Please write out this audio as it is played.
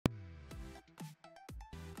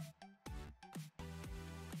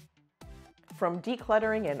From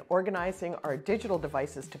decluttering and organizing our digital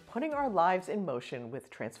devices to putting our lives in motion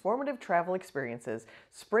with transformative travel experiences,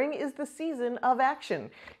 spring is the season of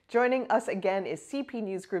action. Joining us again is CP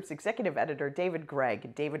Newsgroup's executive editor, David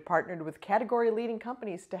Gregg. David partnered with category-leading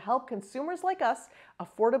companies to help consumers like us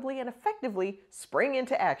affordably and effectively spring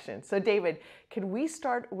into action. So David, can we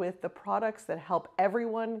start with the products that help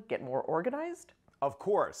everyone get more organized? Of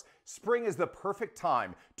course, spring is the perfect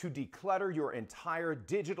time to declutter your entire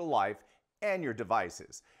digital life and your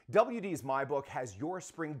devices. WD's MyBook has your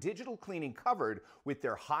spring digital cleaning covered with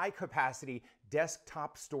their high-capacity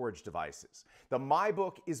desktop storage devices. The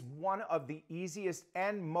MyBook is one of the easiest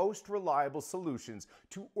and most reliable solutions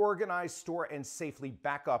to organize, store, and safely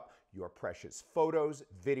back up your precious photos,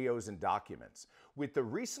 videos, and documents. With the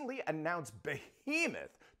recently announced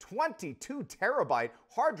behemoth 22 terabyte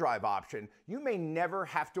hard drive option, you may never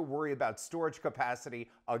have to worry about storage capacity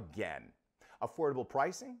again. Affordable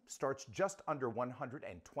pricing starts just under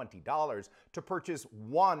 $120 to purchase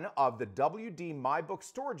one of the WD MyBook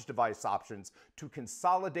storage device options to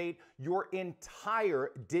consolidate your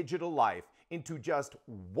entire digital life into just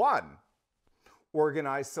one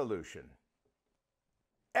organized solution.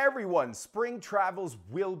 Everyone's spring travels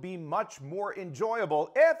will be much more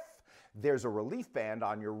enjoyable if there's a relief band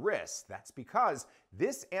on your wrist. That's because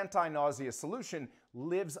this anti-nausea solution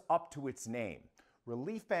lives up to its name.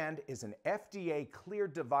 Relief Band is an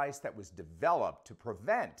FDA-cleared device that was developed to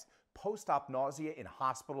prevent post-op nausea in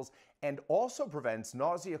hospitals and also prevents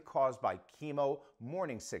nausea caused by chemo,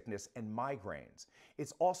 morning sickness, and migraines.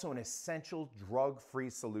 It's also an essential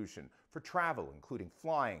drug-free solution for travel, including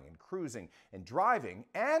flying and cruising and driving,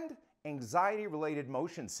 and anxiety-related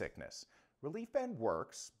motion sickness. Relief Band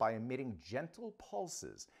works by emitting gentle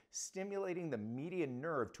pulses, stimulating the median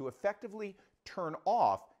nerve to effectively turn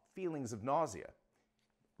off feelings of nausea.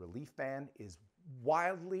 Relief Band is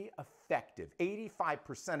wildly effective.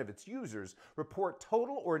 85% of its users report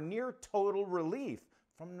total or near total relief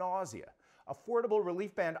from nausea. Affordable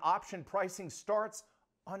Relief Band option pricing starts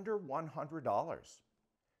under $100.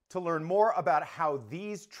 To learn more about how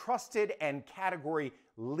these trusted and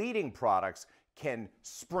category-leading products can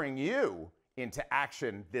spring you into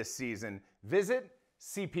action this season, visit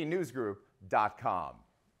cpnewsgroup.com.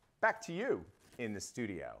 Back to you in the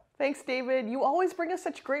studio. Thanks, David. You always bring us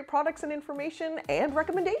such great products and information and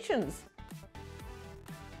recommendations.